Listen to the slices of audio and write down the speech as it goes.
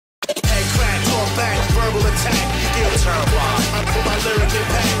turn wild. I put my lyric in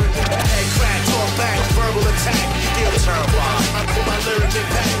pain. Head crack, talk back, verbal attack. Skill turn wild. I put my lyric in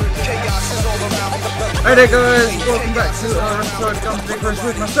pain. Chaos is all around. Hey there guys, welcome back to our episode of Guns Icarus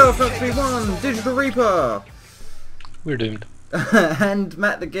with myself, X324, Digital Reaper. We're doomed. And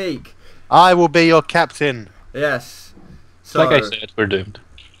Matt the Geek. I will be your captain. Yes. So, Like I said, we're doomed.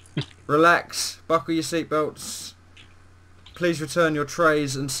 relax, buckle your seatbelts. Please return your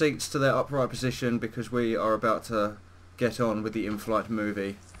trays and seats to their upright position because we are about to get on with the in-flight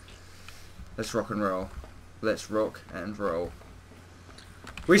movie. Let's rock and roll. Let's rock and roll.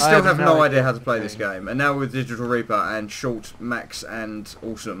 We still have no idea how to play this game, and now with Digital Reaper and Short, Max and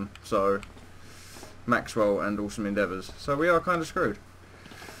Awesome, so Maxwell and Awesome Endeavours. So we are kind of screwed.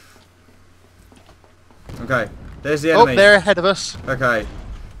 Okay, there's the enemy. Oh, they're ahead of us. Okay.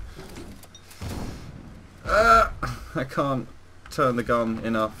 I can't turn the gun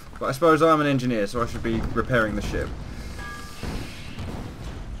enough. But I suppose I'm an engineer, so I should be repairing the ship.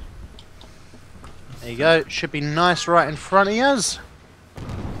 There you go. It should be nice right in front of us.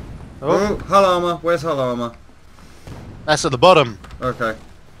 Oh, hull armour. Where's hull armour? That's at the bottom. Okay.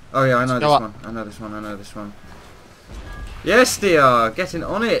 Oh yeah, I know Let's this go up. one. I know this one. I know this one. Yes, dear. Getting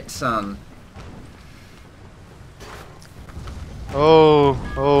on it, son.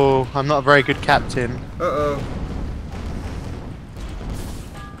 Oh, I'm not a very good captain. Uh-oh.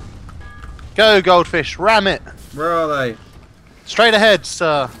 Go, goldfish, ram it. Where are they? Straight ahead,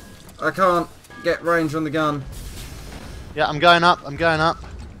 sir. I can't get range on the gun. Yeah, I'm going up, I'm going up.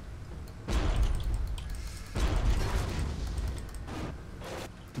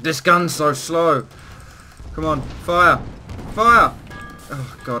 This gun's so slow. Come on, fire. Fire!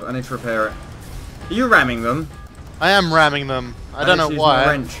 Oh god, I need to repair it. Are you ramming them? I am ramming them. I don't need know to use why.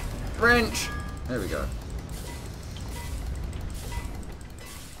 my wrench. Wrench! There we go.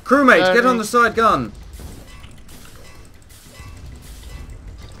 Crewmates, get on the side gun!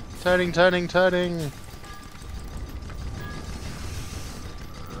 Turning. I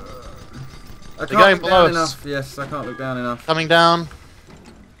They're can't going look below down us. enough. Yes, I can't look down enough. Coming down.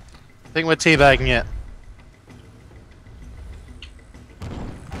 I think we're teabagging it.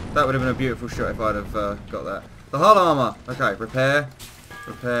 That would have been a beautiful shot if I'd have got that. The hull armour! Okay, repair.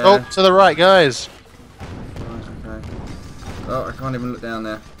 Repair. Oh, to the right, guys. Right, okay. Oh, I can't even look down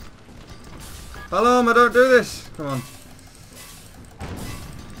there. Hull armour, don't do this! Come on.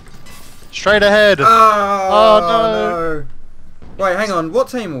 Straight ahead. Oh, no! Wait, hang on. What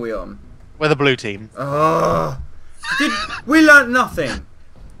team are we on? We're the blue team. Oh, we learnt nothing.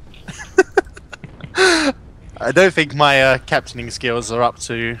 I don't think my captaining skills are up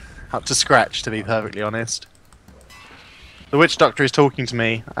to scratch, to be perfectly honest. The witch doctor is talking to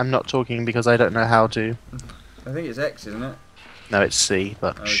me. I'm not talking because I don't know how to. I think it's X, isn't it? No, it's C,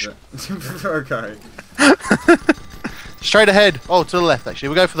 but Oh, is it? Okay. Straight ahead. Oh, to the left, actually.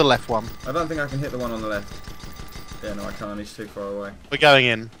 We'll go for the left one. I don't think I can hit the one on the left. Yeah, no, I can't. He's too far away. We're going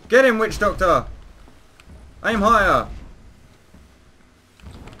in. Get him, witch doctor! Aim higher!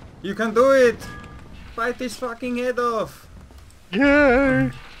 You can do it! Bite his fucking head off!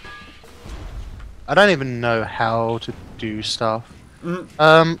 Yay! I don't even know how to do stuff.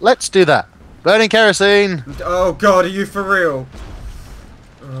 Let's do that. Burning kerosene! Oh god, are you for real?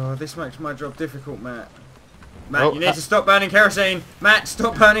 Oh, this makes my job difficult, Matt. Matt, Oh, you need to stop burning kerosene! Matt,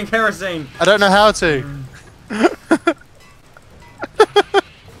 stop burning kerosene! I don't know how to.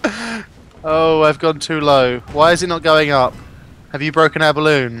 Oh, I've gone too low. Why is it not going up? Have you broken our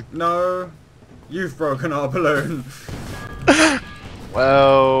balloon? No, you've broken our balloon.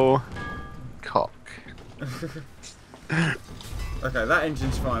 Well, cock. Okay, that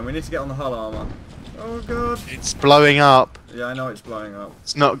engine's fine. We need to get on the hull armour. Oh god. It's blowing up. Yeah, I know it's blowing up.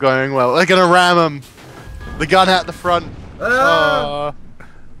 It's not going well. They're gonna ram them. The gun out the front. Ah!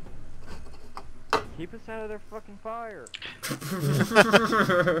 Keep us out of their fucking fire.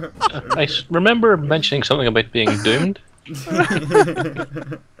 Remember mentioning something about being doomed?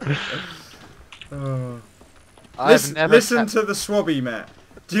 Oh. I've never Listen to the swabby, Matt.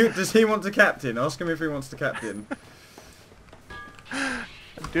 Does he want to captain? Ask him if he wants to captain.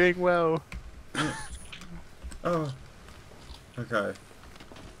 I'm doing well. Oh. Okay.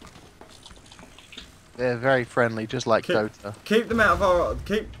 They're very friendly, just like Dota. Keep them out of our...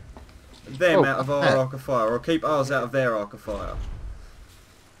 Keep them out of our arc of fire, or keep ours out of their arc of fire.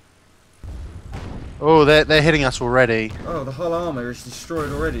 Oh, they're hitting us already. Oh, the whole armour is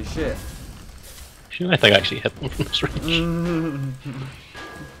destroyed already. Shit. I think I actually hit them from this range.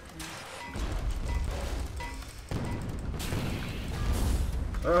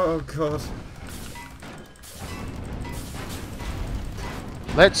 Oh god.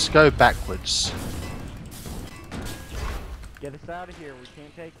 Let's go backwards. Get us out of here. We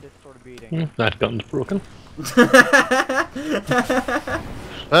can't take this sort of beating. That gun's broken.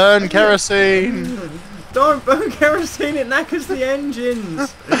 Burn kerosene! Don't burn kerosene, it knackers the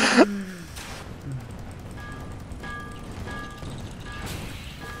engines!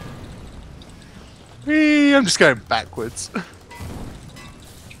 Whee, I'm just going backwards.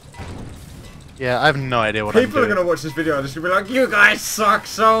 Yeah, I have no idea what I'm People are doing. gonna watch this video and just gonna be like, you guys suck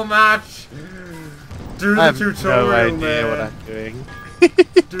so much! Do I the have tutorial, no idea man. what I'm doing.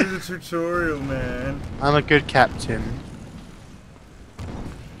 Do the tutorial, man. I'm a good captain.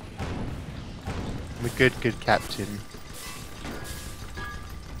 I'm a good captain.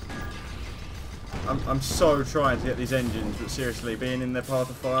 I'm so trying to get these engines, but seriously, being in their path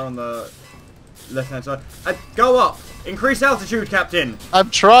of fire on the left-hand side. Go up! Increase altitude, Captain! I'm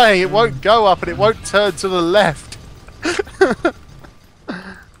trying, it won't go up and it won't turn to the left.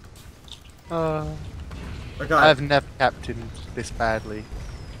 Okay. I've never captained this badly.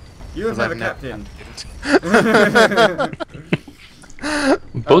 You have 'cause never I've captained.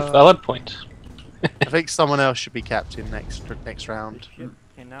 Both valid points. I think someone else should be captain next This round. ship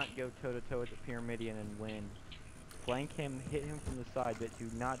cannot go toe to toe with the Pyramidian and win. Flank him, hit him from the side, but do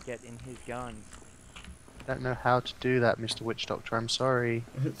not get in his guns. I don't know how to do that, Mr. Witch Doctor. I'm sorry.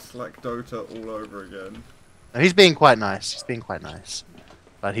 It's like Dota all over again. No, he's being quite nice. He's being quite nice,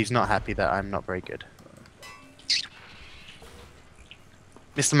 but he's not happy that I'm not very good.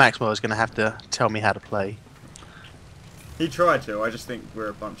 Mr. Maxwell is going to have to tell me how to play. He tried to, I just think we're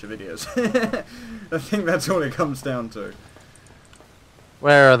a bunch of idiots. I think that's all it comes down to.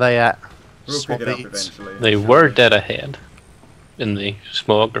 Where are they at? We'll pick it up Swappies? eventually. They were dead ahead. In the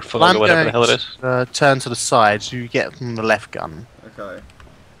smog or fog Well, or whatever the hell it is. to, turn to the side so you get from the left gun. Okay.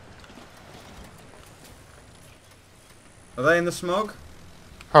 Are they in the smog?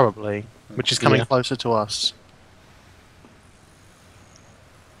 Probably. Which is coming Yeah. closer to us.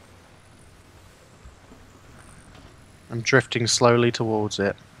 I'm drifting slowly towards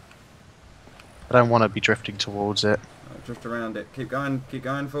it. I don't want to be drifting towards it. Drift around it. Keep going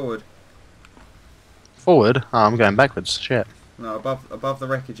forward. Forward? Oh, I'm going backwards. Shit. No, above the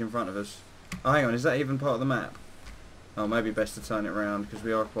wreckage in front of us. Oh, hang on, is that even part of the map? Oh, maybe best to turn it around because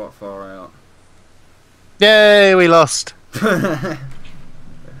we are quite far out. Yay, we lost.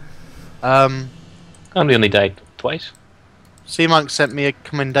 And we only died twice. Sea Monk sent me a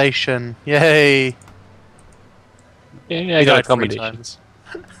commendation. Yay. Yeah, I He got a died 3 commendation. times.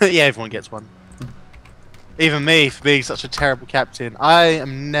 Yeah, everyone gets one. Even me for being such a terrible captain. I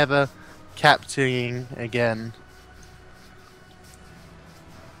am never captaining again.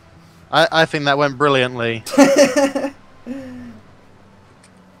 I think that went brilliantly.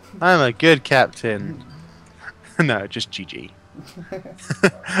 I'm a good captain. No, just GG.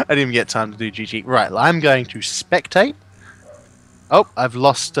 I didn't even get time to do GG. Right, I'm going to spectate. Oh, I've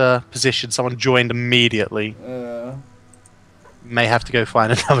lost position. Someone joined immediately. May have to go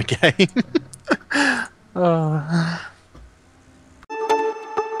find another game. Oh.